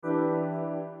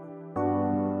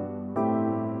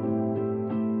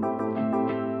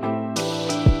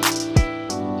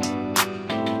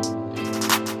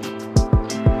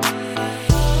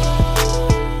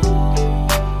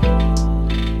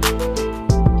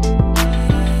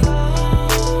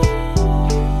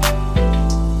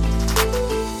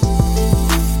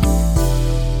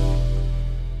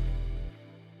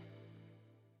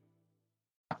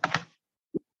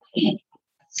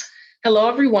Hello,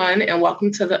 everyone, and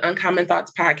welcome to the Uncommon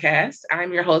Thoughts podcast.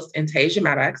 I'm your host, Antasia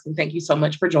Maddox, and thank you so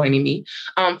much for joining me.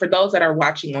 For those that are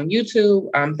watching on YouTube,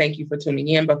 thank you for tuning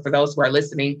in. But for those who are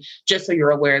listening, just so you're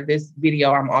aware, this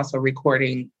video, I'm also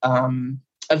recording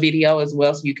a video as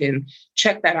well, so you can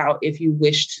check that out if you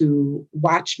wish to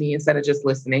watch me instead of just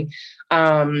listening.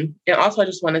 And also, I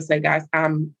just want to say, guys,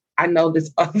 I know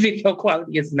this video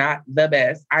quality is not the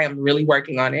best. I am really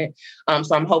working on it.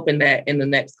 So I'm hoping that in the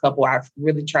next couple, I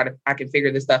can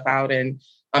figure this stuff out and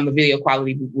the video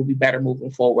quality will be better moving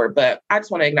forward. But I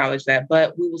just want to acknowledge that.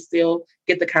 But we will still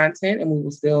get the content and we will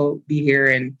still be here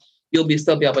and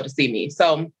still be able to see me.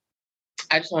 So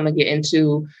I just want to get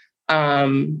into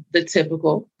the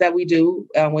typical that we do,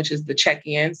 which is the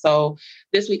check-in. So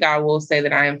this week I will say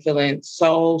that I am feeling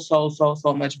so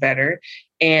much better.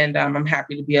 And I'm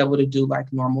happy to be able to do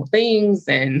like normal things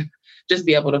and just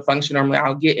be able to function normally.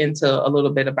 I'll get into a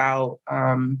little bit about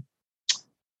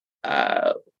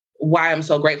why I'm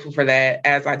so grateful for that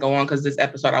as I go on, because this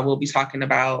episode I will be talking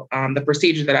about the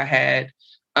procedure that I had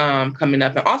coming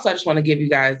up. And also, I just want to give you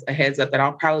guys a heads up that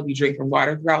I'll probably be drinking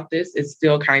water throughout this. It's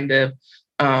still kind of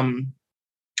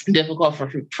difficult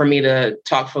for me to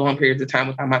talk for long periods of time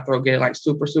without my throat getting like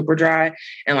super dry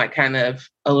and like kind of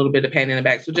a little bit of pain in the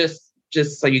back. So just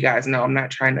so you guys know, I'm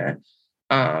not trying to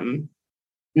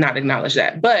not acknowledge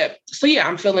that. But so yeah,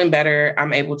 I'm feeling better.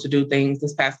 I'm able to do things.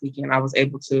 This past weekend, I was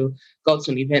able to go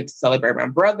to an event to celebrate my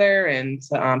brother and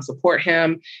to support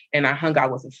him. And I hung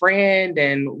out with a friend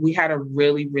and we had a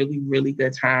really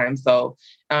good time. So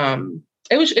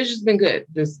it's just been good.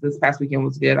 This past weekend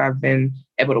was good. I've been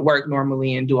able to work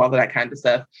normally and do all of that kind of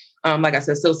stuff. Like I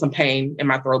said, still some pain in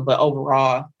my throat, but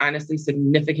overall, honestly,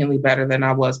 significantly better than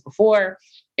I was before.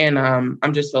 And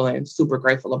I'm just feeling super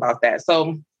grateful about that.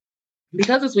 So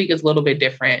because this week is a little bit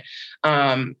different,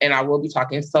 and I will be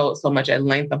talking so much at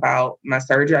length about my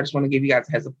surgery, I just want to give you guys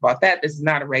a heads up about that. This is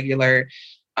not a regular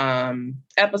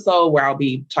episode where I'll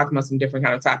be talking about some different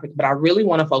kind of topics, but I really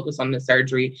want to focus on the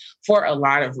surgery for a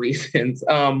lot of reasons.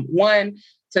 One,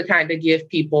 to kind of give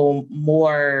people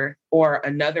more or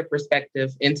another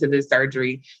perspective into this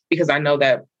surgery, because I know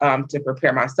that to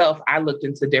prepare myself, I looked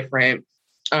into different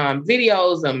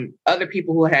videos and other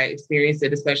people who had experienced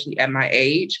it, especially at my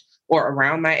age or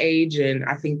around my age. And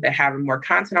I think that having more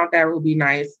content out there will be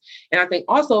nice. And I think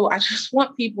also I just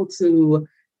want people to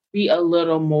be a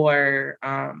little more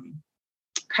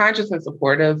conscious and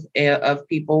supportive of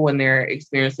people when they're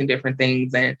experiencing different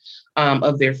things and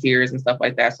of their fears and stuff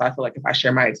like that. So I feel like if I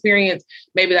share my experience,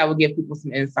 maybe that will give people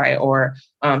some insight or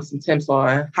some tips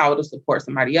on how to support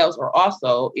somebody else. Or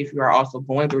also, if you are also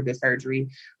going through the surgery,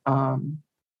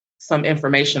 some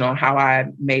information on how I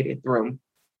made it through.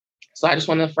 So I just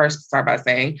want to first start by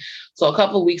saying, so a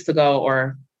couple of weeks ago,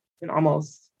 or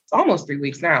almost 3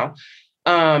 weeks now,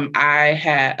 I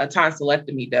had a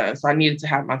tonsillectomy done. So I needed to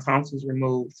have my tonsils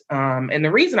removed. And the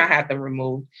reason I had them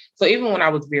removed, so even when I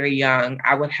was very young,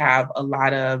 I would have a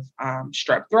lot of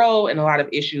strep throat and a lot of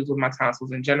issues with my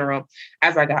tonsils in general.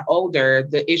 As I got older,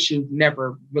 the issue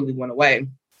never really went away.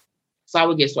 So I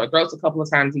would get sore throats a couple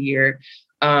of times a year.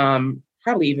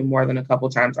 Probably even more than a couple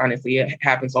of times, honestly. It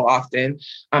happens so often.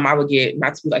 I would get,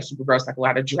 not to be like super gross, like a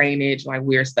lot of drainage, like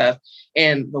weird stuff.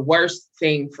 And the worst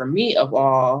thing for me of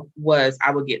all was I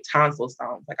would get tonsil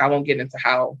stones. Like I won't get into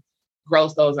how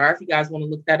gross those are. If you guys want to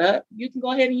look that up, you can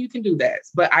go ahead and you can do that.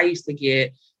 But I used to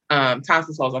get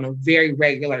tonsil stones on a very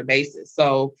regular basis.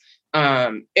 So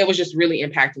it was just really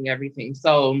impacting everything.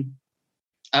 So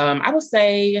I would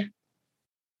say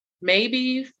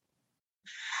maybe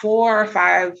 4 or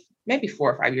 5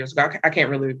 years ago, I can't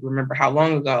really remember how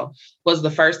long ago, was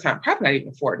the first time, probably not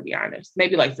even 4, to be honest,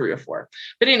 maybe like 3 or 4.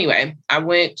 But anyway, I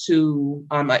went to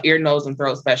an ear, nose, and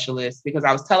throat specialist because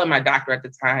I was telling my doctor at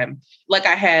the time, like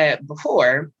I had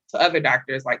before to other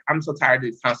doctors, like, I'm so tired of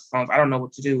these tonsil stones. I don't know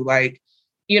what to do. Like,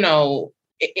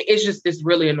 it's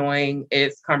really annoying.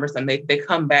 It's cumbersome. They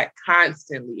come back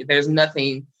constantly. There's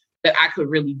nothing that I could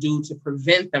really do to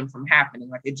prevent them from happening.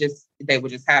 Like they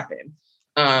would just happen.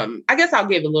 I guess I'll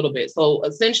give a little bit. So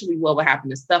essentially what would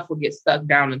happen is stuff would get stuck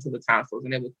down into the tonsils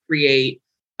and it would create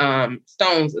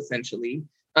stones essentially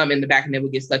in the back, and they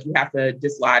would get stuck. You have to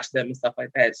dislodge them and stuff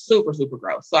like that. Super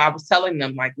gross. So I was telling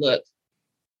them, like, look,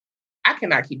 I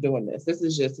cannot keep doing this. This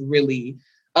is just really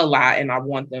a lot and I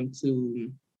want them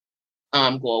to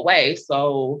go away.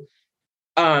 So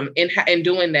in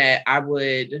doing that, I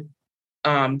would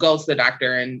go to the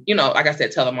doctor and, like I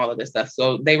said, tell them all of this stuff.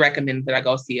 So they recommended that I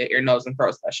go see an ear, nose, and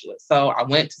throat specialist. So I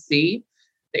went to see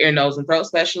the ear, nose, and throat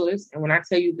specialist. And when I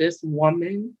tell you, this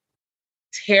woman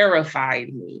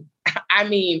terrified me, I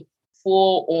mean,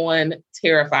 full on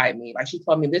terrified me. Like, she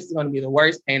told me, this is going to be the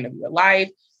worst pain of your life.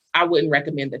 I wouldn't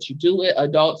recommend that you do it.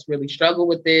 Adults really struggle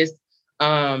with this.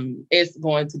 It's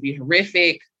going to be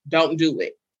horrific. Don't do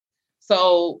it.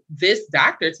 So this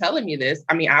doctor telling me this,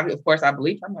 I mean, of course I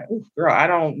believe her. I'm like, ooh, girl, I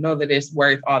don't know that it's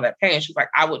worth all that pain. She's like,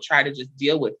 I would try to just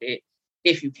deal with it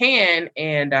if you can.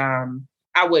 And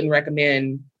I wouldn't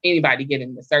recommend anybody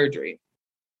getting the surgery.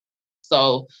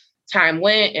 So time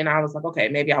went and I was like, okay,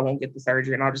 maybe I won't get the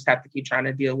surgery and I'll just have to keep trying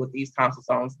to deal with these tonsil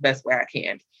stones the best way I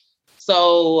can.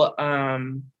 So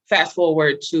fast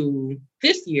forward to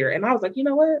this year and I was like, you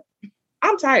know what?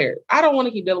 I'm tired. I don't want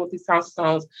to keep dealing with these tonsil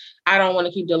stones. I don't want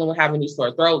to keep dealing with having these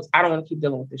sore throats. I don't want to keep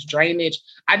dealing with this drainage.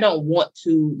 I don't want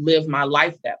to live my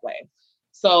life that way.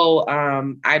 So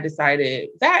I decided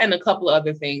that and a couple of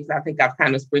other things I think I've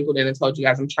kind of sprinkled in and told you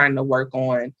guys I'm trying to work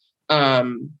on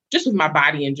just with my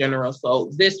body in general.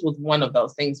 So this was one of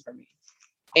those things for me.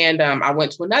 And I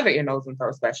went to another ear, nose, and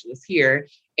throat specialist here,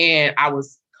 and I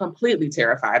was completely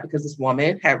terrified because this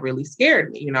woman had really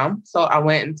scared me, you know? So I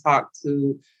went and talked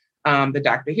to the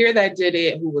doctor here that did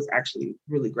it, who was actually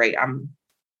really great. I'm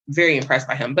very impressed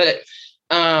by him. But,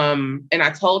 and I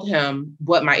told him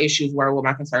what my issues were, what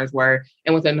my concerns were.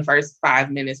 And within the first 5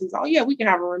 minutes, he was like, oh yeah, we can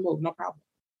have her removed, no problem.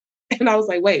 And I was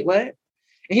like, wait, what?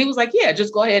 And he was like, yeah,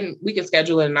 just go ahead and we can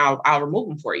schedule it and I'll remove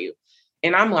them for you.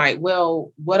 And I'm like,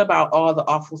 well, what about all the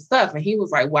awful stuff? And he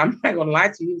was like, well, I'm not going to lie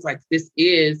to you. He was like, this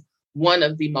is one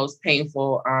of the most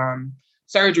painful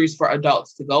surgeries for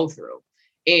adults to go through.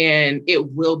 And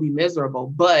it will be miserable,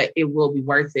 but it will be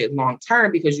worth it long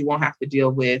term because you won't have to deal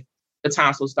with the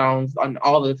tonsil stones and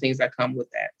all of the things that come with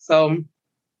that. So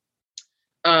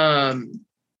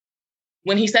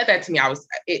when he said that to me,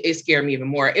 it scared me even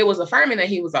more. It was affirming that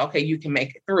he was okay, you can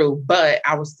make it through, but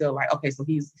I was still like, okay, so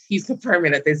he's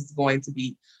confirming that this is going to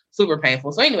be super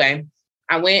painful. So anyway,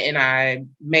 I went and I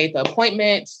made the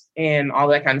appointment and all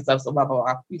that kind of stuff. So blah,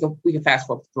 blah, blah. We can fast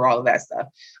forward through all of that stuff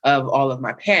of all of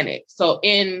my panic. So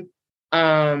in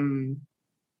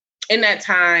that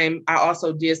time, I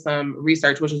also did some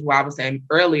research, which is what I was saying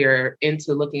earlier,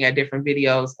 into looking at different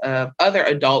videos of other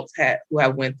adults who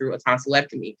have went through a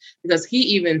tonsillectomy, because he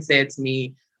even said to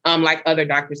me, like other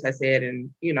doctors have said,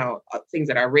 and, you know, things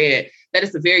that I read, that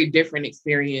it's a very different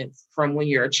experience from when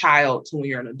you're a child to when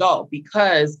you're an adult,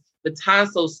 because the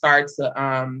tonsils start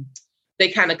to, they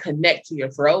kind of connect to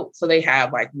your throat. So they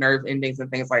have like nerve endings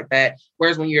and things like that.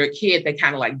 Whereas when you're a kid, they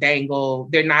kind of like dangle.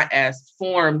 They're not as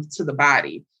formed to the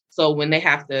body. So when they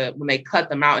cut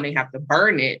them out and they have to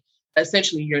burn it,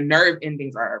 essentially your nerve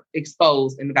endings are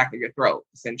exposed in the back of your throat,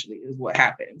 essentially is what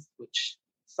happens, which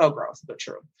is so gross, but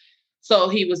true. So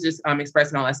he was just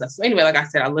expressing all that stuff. So anyway, like I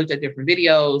said, I looked at different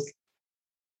videos.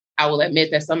 I will admit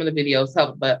that some of the videos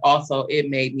helped, but also it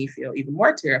made me feel even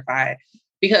more terrified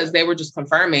because they were just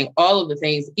confirming all of the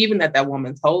things, even that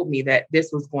woman told me that this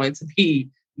was going to be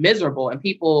miserable. And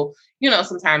people, you know,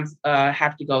 sometimes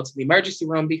have to go to the emergency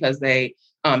room because they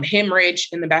hemorrhage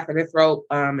in the back of their throat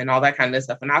and all that kind of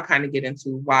stuff. And I'll kind of get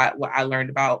into what I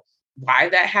learned about why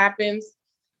that happens.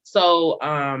 So,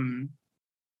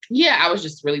 yeah, I was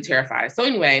just really terrified. So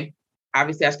anyway,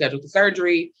 obviously I scheduled the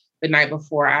surgery. The night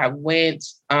before I went,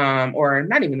 or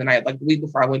not even the night, like the week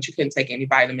before I went, you couldn't take any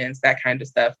vitamins, that kind of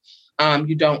stuff.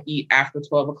 You don't eat after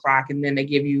 12 o'clock. And then they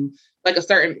give you like a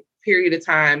certain period of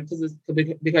time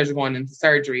because you're going into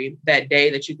surgery that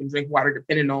day that you can drink water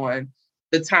depending on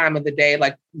the time of the day.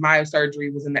 Like my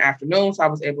surgery was in the afternoon. So I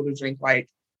was able to drink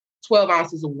like 12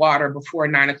 ounces of water before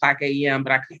 9 o'clock a.m.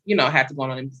 But I, you know, had to go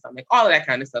on an empty stomach, all of that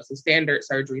kind of stuff. So standard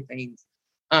surgery things.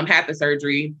 Had the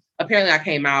surgery. Apparently I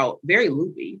came out very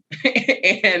loopy.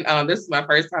 And this is my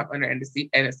first time under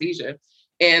anesthesia.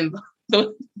 And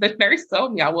the nurse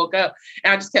told me, I woke up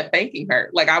and I just kept thanking her.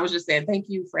 Like I was just saying, thank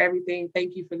you for everything.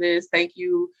 Thank you for this. Thank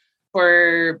you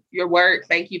for your work.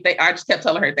 Thank you. I just kept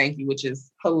telling her thank you, which is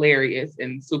hilarious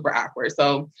and super awkward.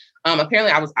 So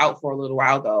apparently I was out for a little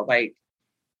while though. Like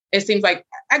it seems like,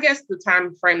 I guess the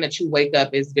time frame that you wake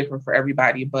up is different for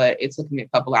everybody, but it took me a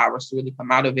couple hours to really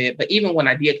come out of it. But even when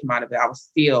I did come out of it, I was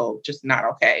still just not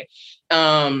okay.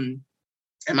 And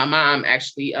my mom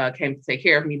actually came to take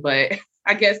care of me, but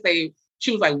I guess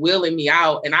she was like wheeling me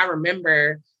out. And I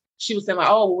remember she was saying like,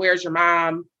 oh, where's your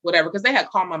mom? Whatever. Because they had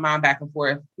called my mom back and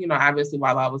forth, you know, obviously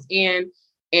while I was in.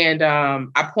 And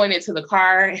I pointed to the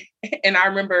car and I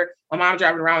remember my mom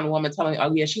driving around and a woman telling me,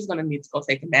 oh yeah, she's going to need to go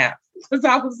take a nap. Because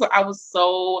I was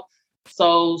so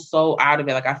out of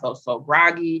it. Like I felt so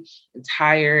groggy and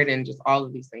tired and just all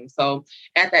of these things. So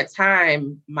at that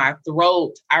time, my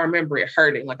throat, I remember it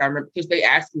hurting. Like I remember because they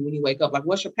asked me when you wake up, like,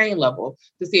 what's your pain level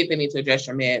to see if they need to adjust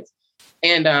your meds.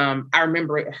 And I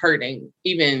remember it hurting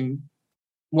even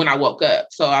when I woke up.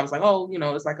 So I was like, oh,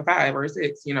 it's like a 5 or a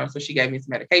 6, so she gave me some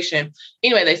medication.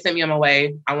 Anyway, they sent me on my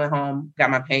way. I went home,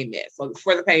 got my pain meds. So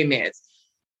for the pain meds,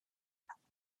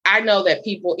 I know that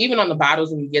people, even on the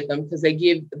bottles when you get them, because they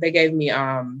gave me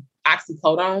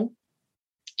oxycodone,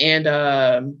 and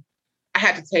I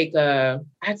had to take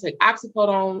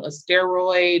oxycodone, a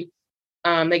steroid.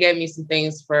 They gave me some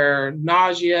things for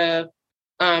nausea.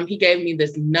 He gave me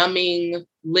this numbing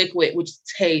liquid, which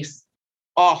tastes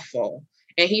awful.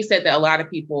 And he said that a lot of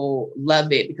people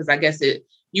love it because I guess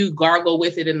you gargle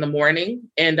with it in the morning,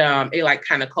 and it like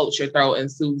kind of coats your throat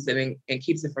and soothes it and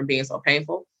keeps it from being so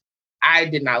painful. I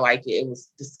did not like it. It was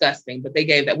disgusting, but they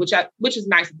gave that, which is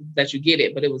nice that you get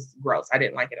it, but it was gross. I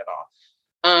didn't like it at all.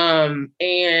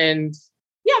 And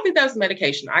yeah, I think that was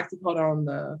medication.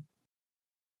 Oxycodone,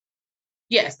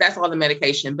 yes, that's all the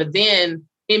medication. But then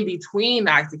in between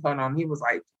the oxycodone, he was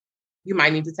like, you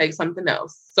might need to take something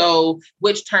else. So,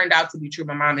 which turned out to be true.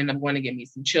 My mom ended up going to get me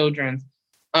some children's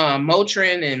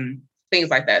Motrin and things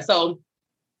like that. So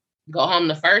go home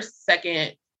the first,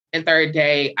 second, and third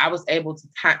day, I was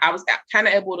kind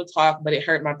of able to talk, but it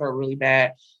hurt my throat really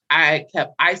bad. I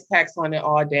kept ice packs on it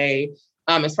all day.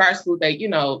 As far as food,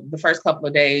 the first couple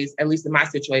of days, at least in my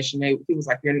situation, he was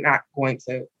like, you're not going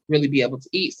to really be able to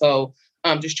eat. So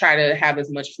just try to have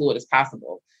as much fluid as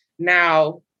possible.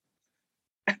 Now,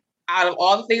 out of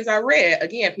all the things I read,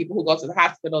 again, people who go to the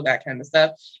hospital, that kind of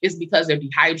stuff, is because they're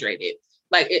dehydrated.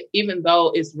 Like even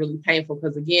though it's really painful,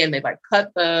 because again, they like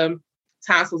cut the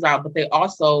tonsils out, but they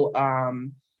also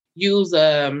use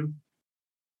a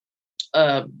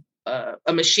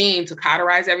machine to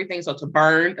cauterize everything. So to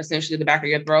burn essentially the back of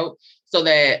your throat so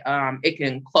that it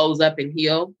can close up and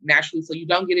heal naturally. So you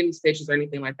don't get any stitches or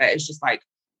anything like that. It's just like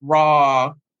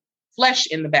raw flesh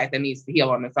in the back that needs to heal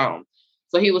on its own.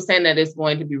 So he was saying that it's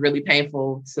going to be really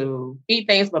painful to eat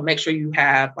things, but make sure you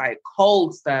have like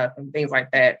cold stuff and things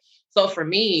like that. So for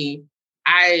me,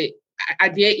 I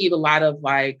did eat a lot of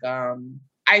like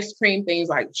ice cream things.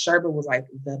 Like sherbet was like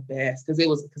the best because it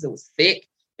was thick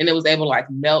and it was able to like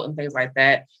melt and things like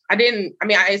that. I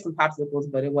ate some popsicles,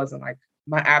 but it wasn't like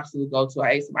my absolute go-to.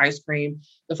 I ate some ice cream.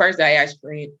 The first day I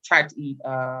tried to eat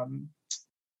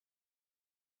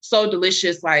so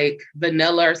delicious, like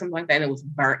vanilla or something like that. And it was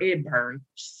burnt. It burned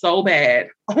so bad.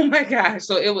 Oh my gosh.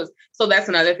 So that's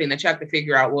another thing that you have to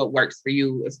figure out what works for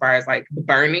you as far as like the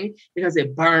burning, because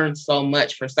it burns so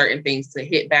much for certain things to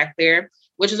hit back there,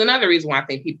 which is another reason why I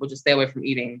think people just stay away from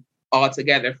eating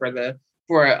altogether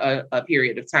for a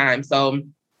period of time. So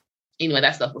anyway,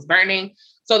 that stuff was burning.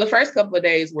 So the first couple of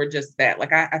days were just that.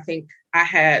 Like I think I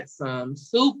had some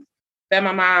soup that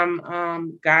my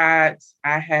mom got.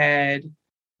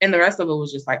 And the rest of it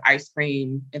was just like ice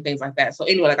cream and things like that. So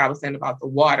anyway, like I was saying about the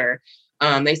water,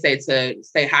 they say to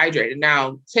stay hydrated.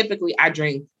 Now, typically I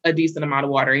drink a decent amount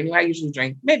of water. Anyway, I usually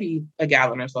drink maybe a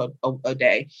gallon or so a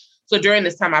day. So during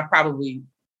this time, I probably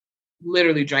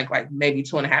literally drank like maybe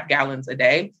 2.5 gallons a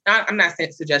day. I'm not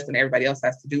suggesting everybody else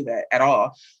has to do that at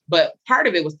all. But part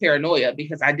of it was paranoia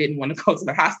because I didn't want to go to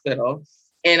the hospital.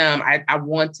 And I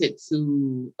wanted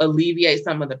to alleviate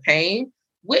some of the pain,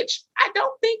 which I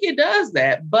don't think it does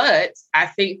that, but I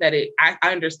think that I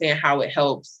understand how it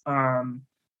helps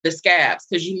the scabs,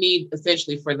 because you need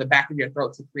essentially for the back of your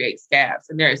throat to create scabs,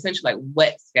 and they're essentially like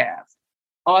wet scabs.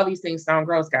 All these things sound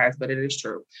gross, guys, but it is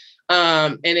true.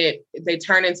 And they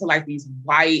turn into like these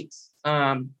white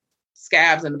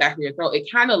scabs in the back of your throat.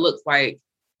 It kind of looks like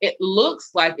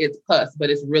it's pus, but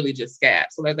it's really just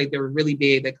scabs. So they're really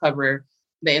big. They cover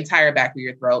the entire back of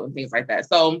your throat and things like that.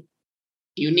 So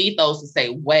you need those to stay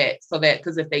wet so that,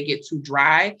 because if they get too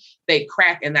dry, they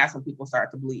crack, and that's when people start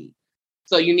to bleed.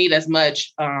 So you need as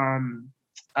much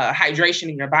hydration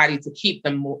in your body to keep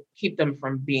them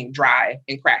from being dry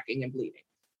and cracking and bleeding.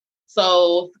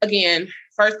 So again,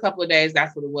 first couple of days,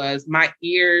 that's what it was. My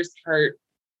ears hurt.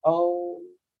 Oh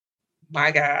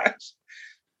my gosh.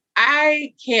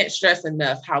 I can't stress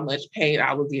enough how much pain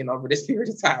I was in over this period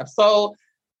of time. So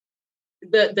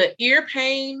the ear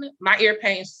pain, my ear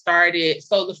pain started.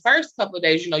 So the first couple of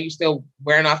days, you're still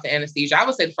wearing off the anesthesia. I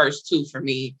would say the first 2 for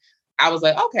me, I was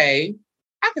like, okay,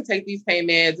 I can take these pain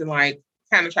meds and like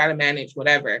kind of try to manage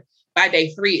whatever. By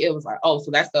day 3, it was like, oh, so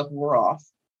that stuff wore off.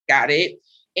 Got it.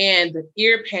 And the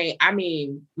ear pain,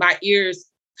 my ears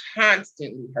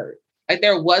constantly hurt. Like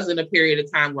there wasn't a period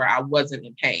of time where I wasn't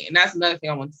in pain. And that's another thing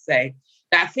I want to say.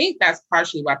 That I think that's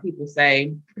partially why people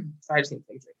say, sorry, I just need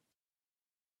to say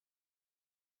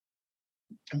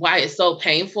why it's so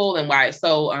painful and why it's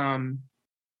so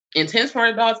intense for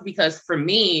adults. Because for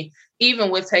me, even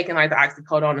with taking like the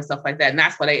oxycodone and stuff like that, and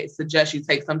that's why they suggest you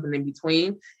take something in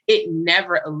between, it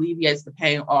never alleviates the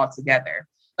pain altogether.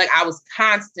 Like I was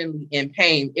constantly in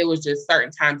pain. It was just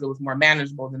certain times it was more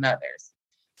manageable than others.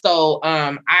 So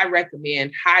I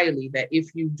recommend highly that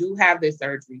if you do have this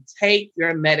surgery, take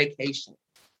your medication.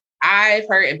 I've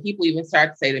heard, and people even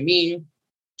start to say to me,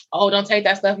 oh, don't take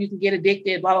that stuff. You can get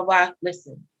addicted, blah, blah, blah.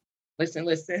 Listen.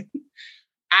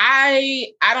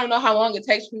 I don't know how long it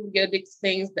takes for people to get addicted to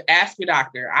things. To ask your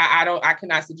doctor. I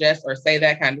cannot suggest or say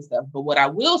that kind of stuff. But what I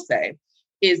will say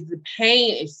is the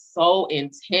pain is so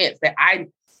intense that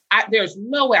there's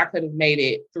no way I could have made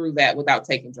it through that without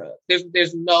taking drugs.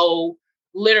 There's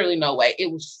literally no way.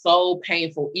 It was so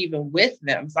painful even with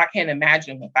them. So I can't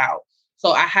imagine without.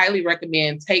 So I highly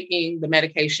recommend taking the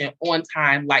medication on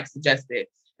time, like suggested.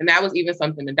 And that was even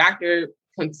something the doctor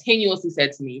continuously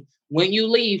said to me, when you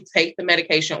leave, take the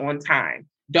medication on time.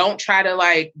 Don't try to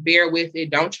like bear with it.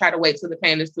 Don't try to wait till the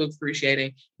pain is too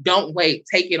excruciating. Don't wait,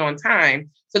 take it on time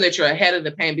so that you're ahead of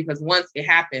the pain, because once it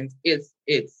happens, it's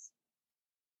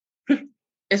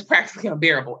practically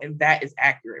unbearable. And that is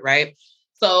accurate, right?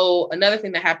 So another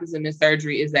thing that happens in this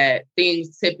surgery is that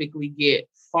things typically get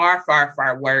far, far,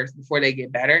 far worse before they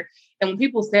get better. And when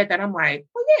people said that, I'm like,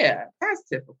 well, yeah, that's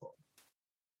typical.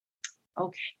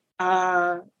 Okay.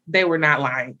 They were not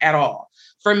lying at all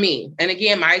for me. And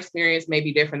again, my experience may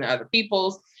be different than other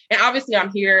people's. And obviously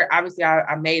I'm here. Obviously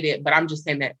I made it, but I'm just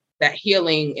saying that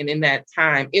healing and in that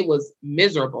time, it was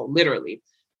miserable, literally.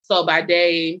 So by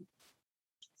day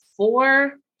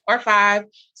 4 or 5,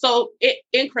 so it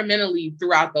incrementally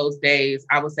throughout those days,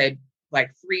 I would say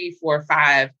like 3, 4,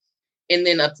 5, and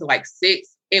then up to like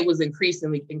 6, it was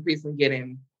increasingly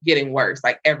getting worse,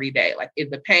 like every day. Like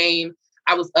the pain,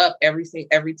 I was up every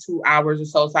 2 hours or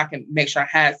so I can make sure I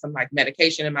had some like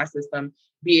medication in my system,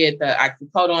 be it the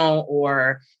oxycodone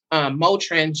or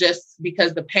Motrin, just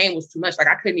because the pain was too much. Like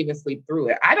I couldn't even sleep through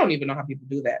it. I don't even know how people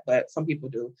do that, but some people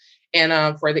do.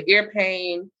 And for the ear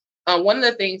pain, one of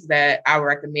the things that I would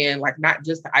recommend, like not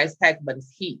just the ice pack, but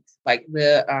it's heat. Like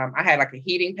I had like a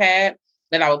heating pad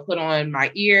that I would put on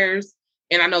my ears.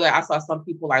 And I know that I saw some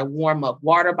people like warm up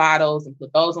water bottles and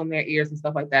put those on their ears and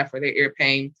stuff like that for their ear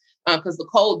pain. Because the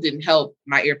cold didn't help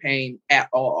my ear pain at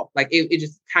all. Like it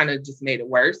just kind of just made it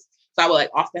worse. So I would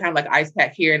like often have like ice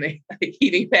pack here and a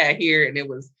heating pad here. And it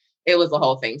was a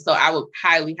whole thing. So I would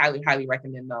highly, highly, highly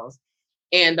recommend those.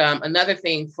 And another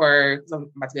thing for, I'm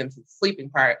about to get into the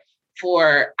sleeping part,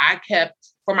 for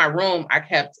my room, I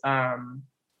kept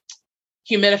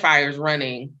humidifiers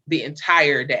running the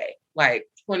entire day, like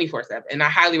 24/7. And I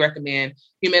highly recommend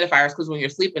humidifiers because when you're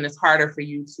sleeping, it's harder for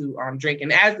you to drink.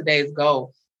 And as the days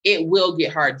go, it will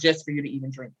get hard just for you to even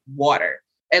drink water.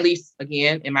 At least,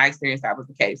 again, in my experience, that was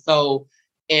the case. So,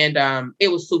 and it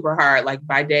was super hard. Like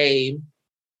by day,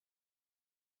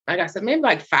 like I said, maybe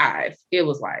like 5, it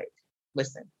was like,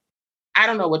 listen, I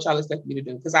don't know what y'all expect me to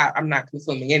do because I'm not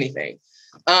consuming anything.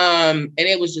 And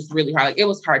it was just really hard. Like it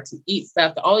was hard to eat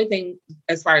stuff. The only thing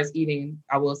as far as eating,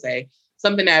 I will say,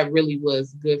 something that really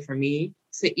was good for me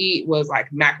to eat was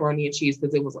like macaroni and cheese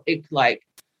because it like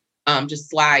just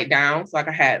slide down. So like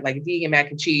I had like vegan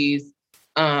mac and cheese,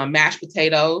 mashed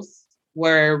potatoes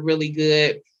were really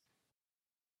good.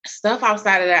 Stuff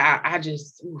outside of that,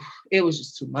 it was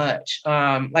just too much.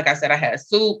 Like I said, I had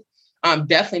soup,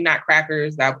 definitely not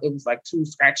crackers. It was like too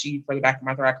scratchy for the back of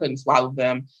my throat. I couldn't swallow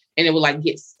them and it would like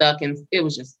get stuck and it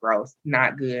was just gross,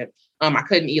 not good. I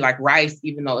couldn't eat like rice,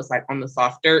 even though it's like on the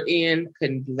softer end,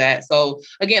 couldn't do that. So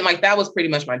again, like that was pretty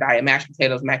much my diet: mashed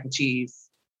potatoes, mac and cheese,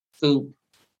 soup,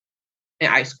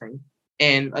 and ice cream,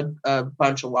 and a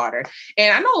bunch of water.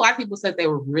 And I know a lot of people said they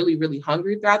were really, really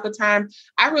hungry throughout the time.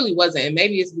 I really wasn't. And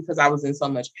maybe it's because I was in so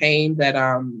much pain that,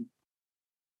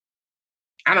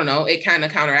 I don't know, it kind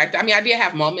of counteracted. I mean, I did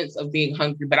have moments of being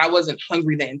hungry, but I wasn't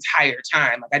hungry the entire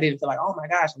time. Like I didn't feel like, oh my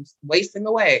gosh, I'm wasting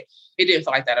away. It didn't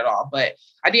feel like that at all. But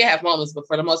I did have moments, but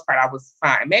for the most part, I was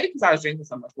fine. Maybe because I was drinking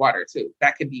so much water too.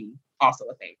 That could be also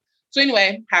a thing. So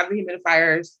anyway, have the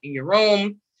humidifiers in your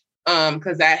room,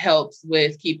 because that helps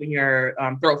with keeping your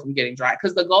throat from getting dry.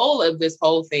 Because the goal of this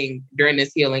whole thing during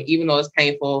this healing, even though it's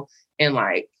painful and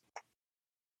like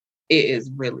it is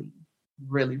really,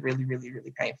 really, really, really,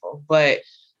 really painful, but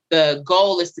the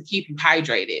goal is to keep you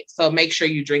hydrated. So make sure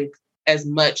you drink as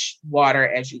much water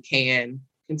as you can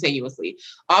continuously.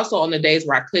 Also, on the days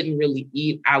where I couldn't really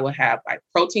eat, I would have like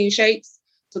protein shakes.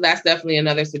 So that's definitely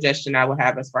another suggestion I would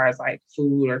have as far as like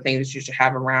food or things that you should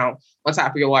have around on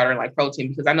top of your water, like protein,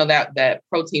 because I know that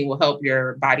protein will help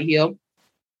your body heal.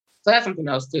 So that's something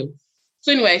else too.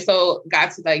 So anyway, so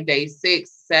got to like day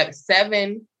 6,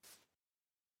 7,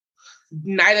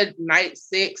 night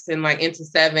 6 and like into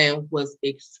 7 was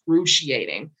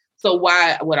excruciating. So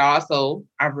I've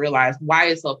realized why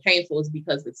it's so painful is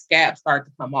because the scabs start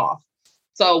to come off.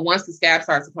 So once the scab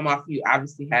starts to come off, you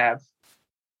obviously have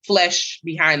flesh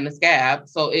behind the scab.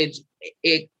 So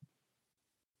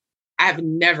I've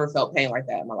never felt pain like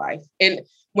that in my life. And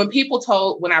when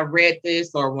I read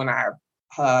this or when I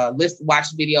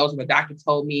watched videos and the doctor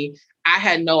told me, I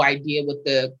had no idea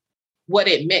what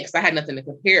it meant. I had nothing to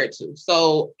compare it to.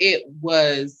 So it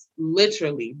was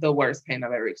literally the worst pain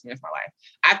I've ever experienced in my life.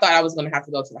 I thought I was going to have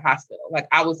to go to the hospital. Like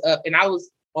I was up and I was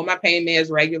on my pain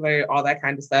meds regular, all that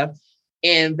kind of stuff.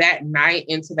 And that night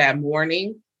into that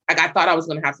morning, like I thought I was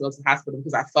going to have to go to the hospital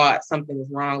because I thought something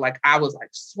was wrong. Like I was like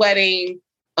sweating.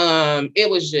 It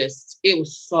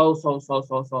was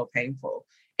so painful.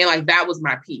 And like that was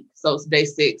my peak. So day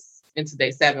 6 into day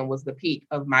 7 was the peak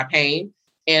of my pain.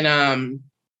 And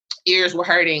ears were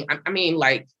hurting. I mean,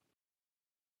 like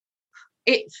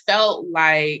it felt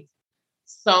like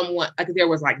there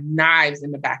was like knives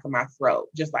in the back of my throat,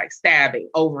 just like stabbing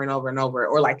over and over and over,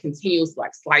 or like continuous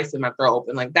like slicing my throat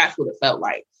open. Like that's what it felt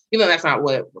like. Even though that's not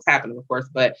what was happening, of course,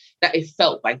 but that it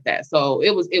felt like that. So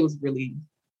it was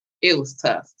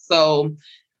tough. So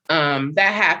that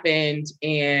happened.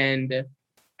 And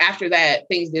after that,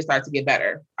 things did start to get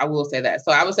better. I will say that.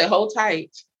 So I would say hold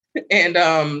tight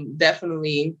and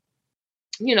definitely,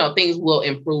 things will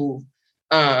improve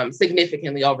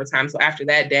significantly over time. So after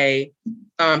that day,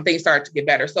 things started to get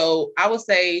better. So I would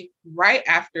say right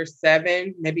after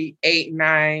 7, maybe 8,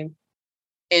 9,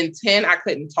 and 10, I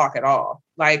couldn't talk at all.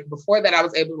 Like before that, I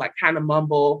was able to like kind of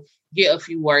mumble, get a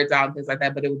few words out and things like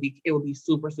that, but it would be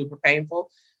super, super painful.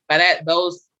 By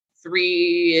those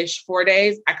 3-ish, 4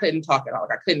 days, I couldn't talk at all.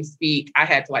 Like I couldn't speak. I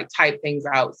had to like type things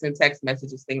out, send text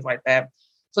messages, things like that.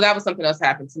 So that was something else that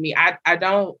happened to me.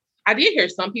 I did hear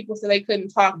some people say they couldn't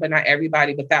talk, but not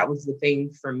everybody, but that was the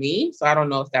thing for me. So I don't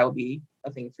know if that would be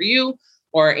a thing for you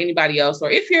or anybody else, or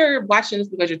if you're watching this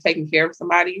because you're taking care of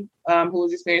somebody who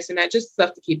is experiencing that, just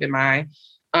stuff to keep in mind.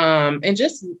 And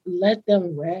just let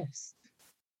them rest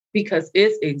because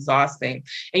it's exhausting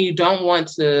and you don't want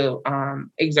to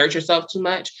exert yourself too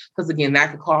much because again,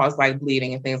 that could cause like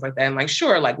bleeding and things like that. And like,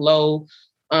 sure, like low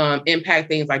impact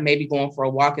things like maybe going for a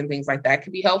walk and things like that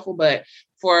could be helpful. But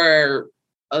for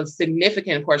a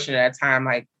significant portion of that time,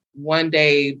 like one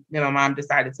day, my mom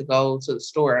decided to go to the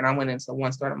store and I went into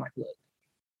one store and I'm like, look,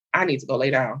 I need to go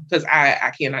lay down because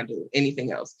I cannot do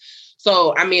anything else.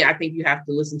 So, I mean, I think you have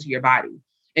to listen to your body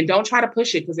and don't try to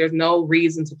push it because there's no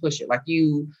reason to push it. Like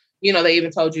they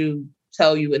even tell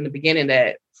you in the beginning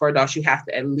that for adults, you have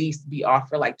to at least be off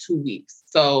for like 2 weeks.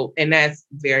 So, and that's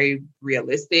very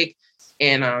realistic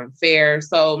and fair.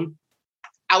 So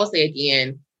I would say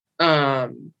again,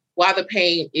 while the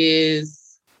pain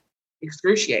is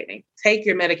excruciating, take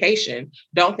your medication.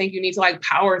 Don't think you need to like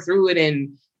power through it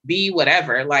and be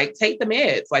whatever, like take the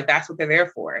meds. Like that's what they're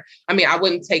there for. I mean, I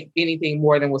wouldn't take anything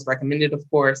more than what's recommended, of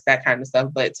course, that kind of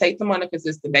stuff, but take them on a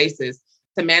consistent basis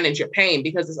to manage your pain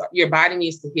because your body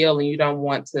needs to heal and you don't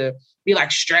want to be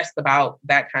like stressed about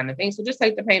that kind of thing. So just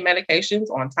take the pain medications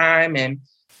on time and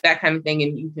that kind of thing.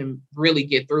 And you can really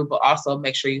get through, but also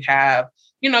make sure you have,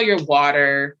 your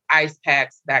water, ice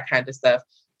packs, that kind of stuff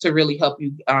to really help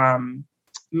you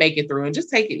make it through and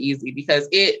just take it easy because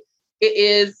it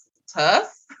is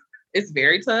tough. It's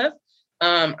very tough.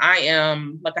 I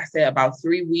am, like I said, about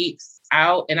 3 weeks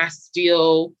out and I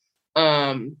still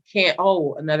can't.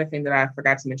 Oh, another thing that I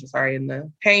forgot to mention, sorry, in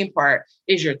the pain part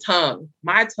is your tongue.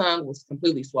 My tongue was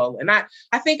completely swollen. I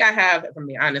think I have, if I'm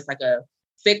being honest, like a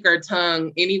thicker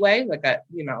tongue anyway, like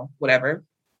whatever.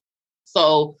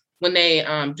 So when they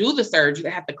do the surgery,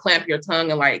 they have to clamp your tongue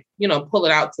and like, pull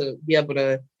it out to be able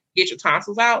to get your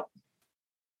tonsils out.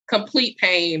 Complete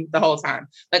pain the whole time.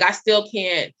 Like I still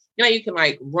can't, you can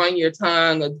like run your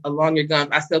tongue along your gums.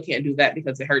 I still can't do that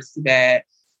because it hurts too bad.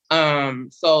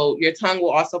 So your tongue will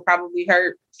also probably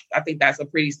hurt. I think that's a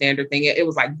pretty standard thing. It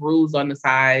was like bruised on the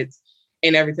sides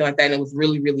and everything like that. And it was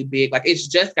really, really big. Like it's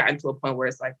just gotten to a point where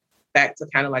it's like back to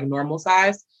kind of like normal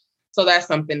size. So that's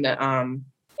something that,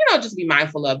 just be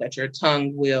mindful of, that your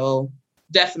tongue will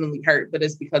definitely hurt, but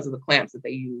it's because of the clamps that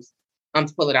they use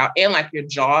to pull it out. And like your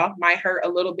jaw might hurt a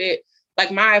little bit.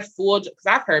 Like my because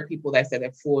I've heard people that said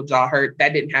that full jaw hurt.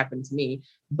 That didn't happen to me.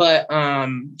 But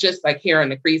just like here in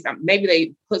the crease, maybe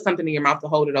they put something in your mouth to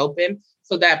hold it open.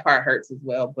 So that part hurts as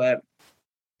well. But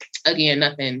again,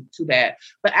 nothing too bad.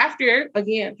 But after,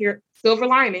 again, here, silver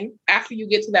lining, after you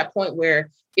get to that point where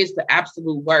it's the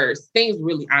absolute worst, things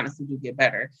really honestly do get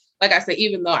better. Like I said,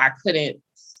 even though I couldn't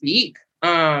speak,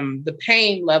 the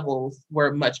pain levels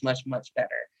were much, much, much better.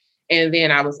 And then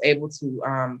I was able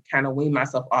to kind of wean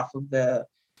myself off of the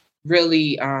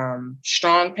really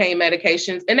strong pain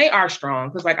medications. And they are strong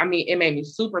because it made me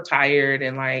super tired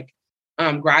and like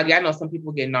groggy. I know some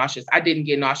people get nauseous. I didn't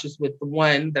get nauseous with the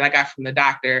one that I got from the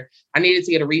doctor. I needed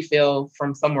to get a refill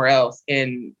from somewhere else.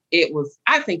 And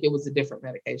I think it was a different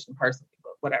medication personally,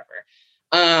 but whatever.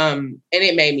 And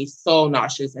it made me so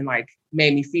nauseous and like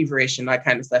made me feverish and that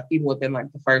kind of stuff, even within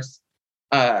like the first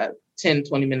 10,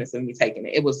 20 minutes of me taking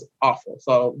it. It was awful.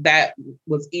 So that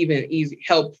was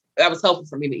that was helpful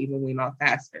for me to even wean off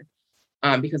faster,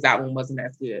 because that one wasn't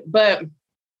as good. But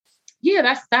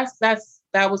yeah,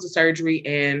 that was a surgery.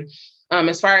 And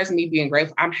as far as me being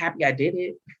grateful, I'm happy I did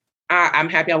it. I'm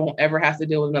happy I won't ever have to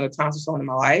deal with another tonsil in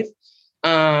my life,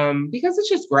 because it's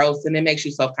just gross and it makes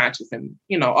you self-conscious and,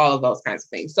 all of those kinds of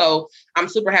things. So I'm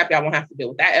super happy I won't have to deal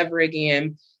with that ever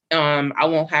again. I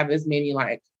won't have as many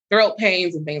like throat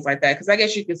pains and things like that, because I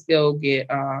guess you can still get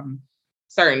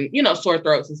certain, sore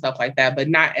throats and stuff like that, but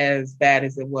not as bad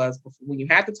as it was before when you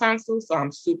had the tonsils. So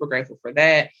I'm super grateful for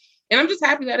that. And I'm just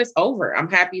happy that it's over. I'm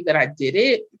happy that I did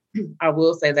it. I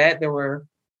will say that there were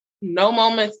no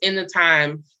moments in the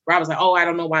time where I was like, oh, I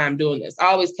don't know why I'm doing this. I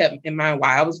always kept in mind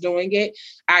why I was doing it.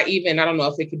 I don't know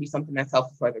if it could be something that's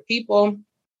helpful for other people,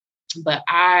 but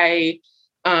I,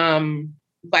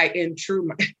 like in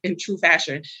true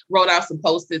fashion, wrote out some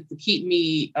Post-its to keep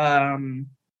me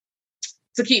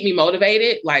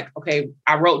motivated. Like, okay,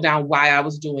 I wrote down why I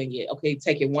was doing it. Okay,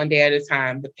 take it one day at a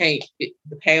time. The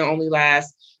pain only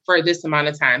lasts for this amount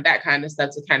of time, that kind of stuff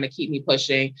to kind of keep me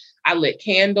pushing. I lit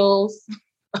candles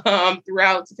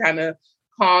throughout to kind of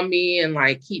calm me and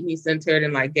like keep me centered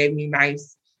and like gave me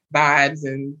nice vibes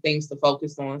and things to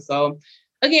focus on. So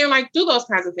again, like do those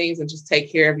kinds of things and just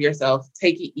take care of yourself.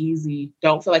 Take it easy.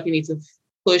 Don't feel like you need to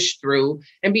push through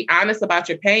and be honest about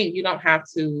your pain. You don't have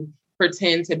to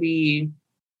pretend to be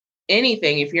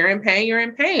anything. If you're in pain, you're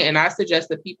in pain. And I suggest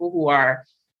that people who are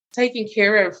taking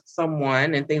care of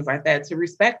someone and things like that to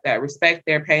respect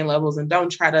their pain levels and don't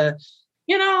try to,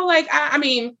 I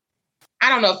mean, I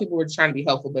don't know if people were trying to be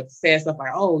helpful, but saying stuff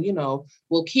like, oh,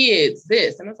 well, kids,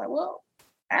 this. And it's like, well,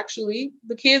 actually,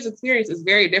 the kids' experience is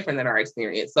very different than our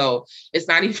experience. So it's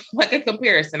not even like a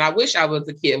comparison. I wish I was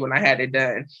a kid when I had it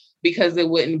done because it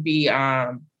wouldn't be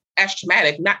as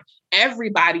traumatic. Not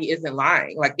everybody isn't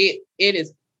lying. Like it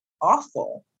is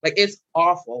awful. Like it's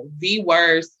awful. The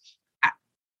worst.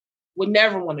 Would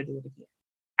never want to do it again.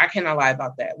 I cannot lie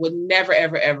about that. Would never,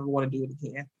 ever, ever want to do it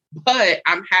again. But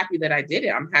I'm happy that I did it.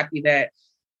 I'm happy that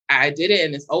I did it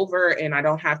and it's over and I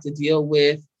don't have to deal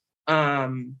with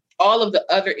all of the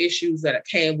other issues that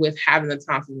came with having the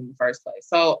tonsils in the first place.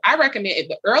 So I recommend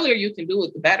the earlier you can do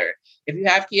it, the better. If you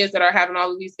have kids that are having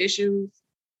all of these issues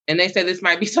and they say this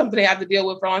might be something they have to deal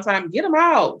with for a long time, get them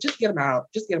out. Just get them out.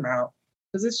 Just get them out.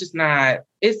 Because it's just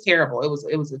it's terrible.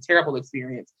 It was a terrible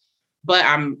experience. But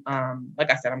I'm, like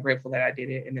I said, I'm grateful that I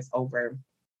did it and it's over.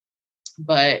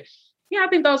 But yeah, I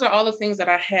think those are all the things that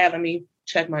I had. Let me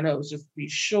check my notes just to be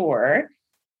sure.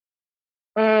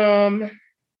 Yeah.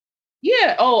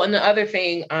 Oh, and the other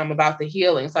thing about the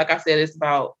healing. So like I said, it's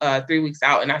about 3 weeks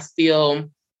out and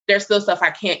there's still stuff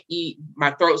I can't eat. My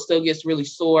throat still gets really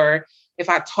sore. If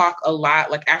I talk a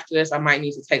lot, like after this, I might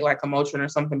need to take like a Motrin or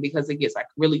something because it gets like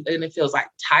really, and it feels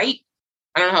like tight.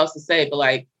 I don't know how else to say it, but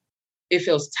like, it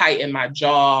feels tight in my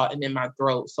jaw and in my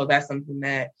throat. So that's something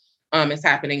that is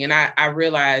happening. And I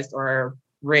realized or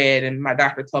read, and my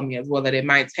doctor told me as well, that it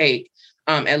might take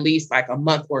at least like a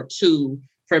month or two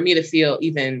for me to feel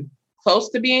even close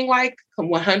to being like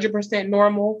 100%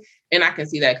 normal. And I can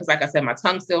see that because like I said, my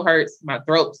tongue still hurts. My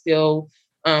throat still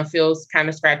feels kind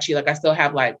of scratchy. Like I still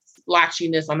have like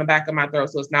splotchiness on the back of my throat.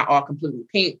 So it's not all completely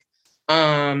pink.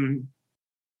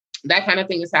 That kind of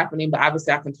thing is happening, but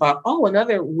obviously I can talk. Oh,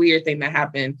 another weird thing that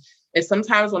happened is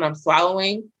sometimes when I'm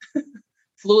swallowing,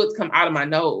 fluids come out of my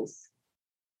nose.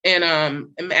 And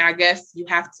I guess you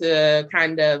have to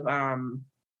kind of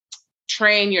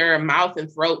train your mouth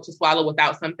and throat to swallow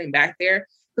without something back there.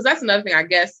 Because that's another thing, I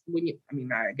guess, when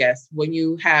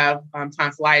you have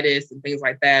tonsillitis and things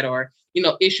like that, or,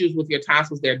 issues with your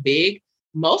tonsils, they're big.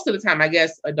 Most of the time, I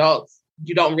guess adults,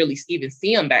 you don't really even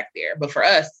see them back there. But for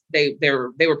us, they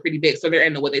were pretty big. So they're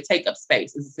in the way they take up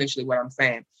space is essentially what I'm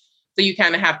saying. So you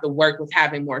kind of have to work with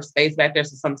having more space back there.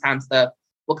 So sometimes stuff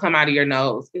will come out of your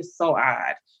nose. It's so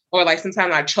odd. Or like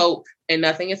sometimes I choke and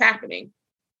nothing is happening.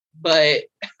 But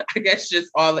I guess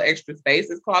just all the extra space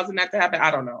is causing that to happen.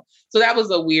 I don't know. So that was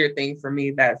a weird thing for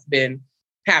me that's been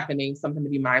happening, something to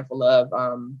be mindful of.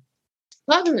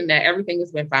 Other than that, everything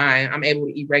has been fine. I'm able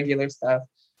to eat regular stuff,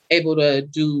 able to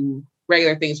do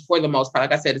regular things for the most part.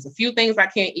 Like I said, it's a few things I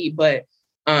can't eat, but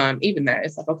even that,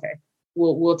 it's like, okay,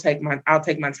 I'll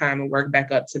take my time and work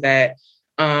back up to that.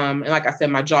 And like I said,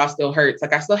 my jaw still hurts.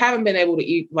 Like I still haven't been able to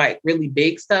eat like really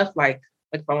big stuff. Like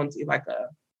if I want to eat like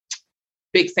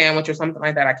big sandwich or something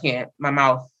like that, I can't. My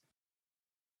mouth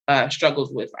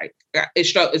struggles with like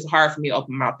it's hard for me to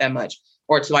open my mouth that much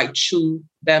or to like chew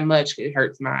that much. It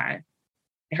hurts my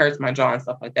jaw and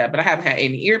stuff like that. But I haven't had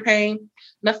any ear pain,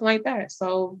 nothing like that.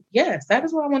 So yes, that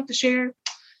is what I want to share.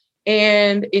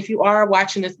 And if you are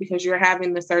watching this because you're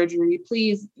having the surgery,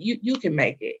 please, you can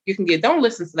make it. You can don't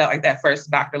listen to that like that first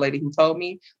doctor lady who told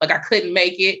me, like I couldn't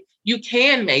make it. You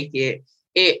can make it.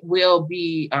 It will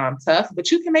be tough,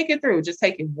 but you can make it through. Just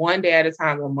take it one day at a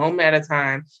time, one moment at a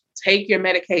time. Take your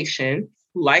medication,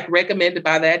 like recommended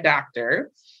by that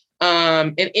doctor.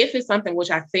 And if it's something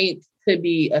which I think could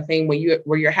be a thing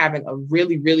where you're having a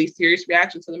really, really serious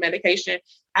reaction to the medication,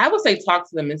 I would say talk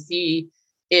to them and see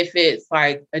if it's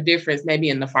like a difference maybe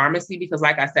in the pharmacy, because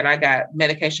like I said, I got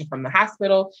medication from the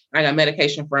hospital. I got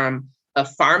medication from a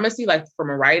pharmacy, like from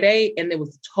a Rite Aid, and it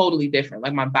was totally different.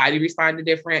 Like my body responded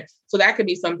different. So that could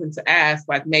be something to ask,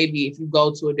 like maybe if you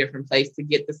go to a different place to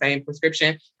get the same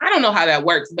prescription. I don't know how that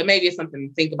works, but maybe it's something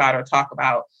to think about or talk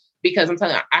about, because I'm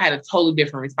telling you, I had a totally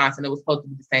different response and it was supposed to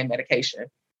be the same medication.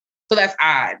 So that's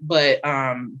odd, but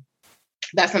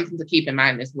that's something to keep in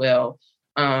mind as well.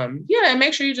 And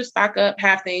make sure you just stock up,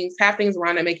 have things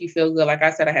around that make you feel good. Like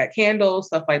I said, I had candles,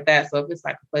 stuff like that. So if it's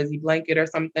like a fuzzy blanket or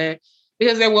something,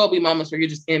 because there will be moments where you're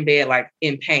just in bed, like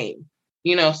in pain,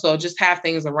 so just have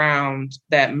things around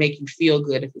that make you feel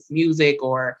good. If it's music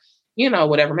or,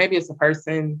 whatever, maybe it's a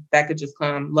person that could just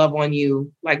come love on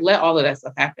you, like let all of that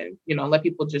stuff happen, let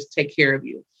people just take care of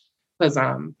you, because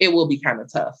it will be kind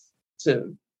of tough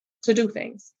to do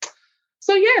things.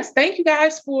 So yes, thank you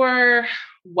guys for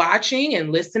watching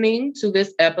and listening to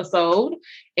this episode.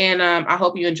 And I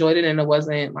hope you enjoyed it and it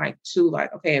wasn't like too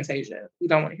like, okay, Antasia, we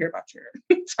don't want to hear about your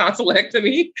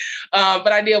tonsillectomy.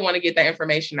 But I did want to get that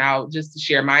information out just to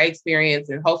share my experience,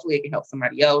 and hopefully it can help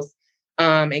somebody else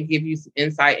and give you some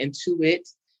insight into it.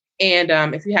 And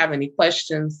if you have any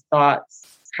questions, thoughts,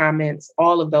 comments,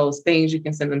 all of those things, you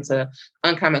can send them to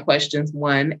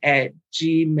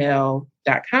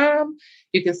uncommonquestions1@gmail.com.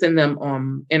 You can send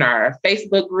them in our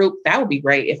Facebook group. That would be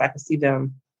great if I could see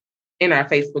them in our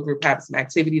Facebook group, have some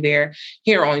activity there,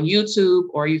 here on YouTube,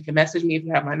 or you can message me if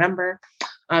you have my number.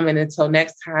 And until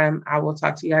next time, I will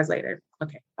talk to you guys later.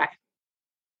 Okay, bye.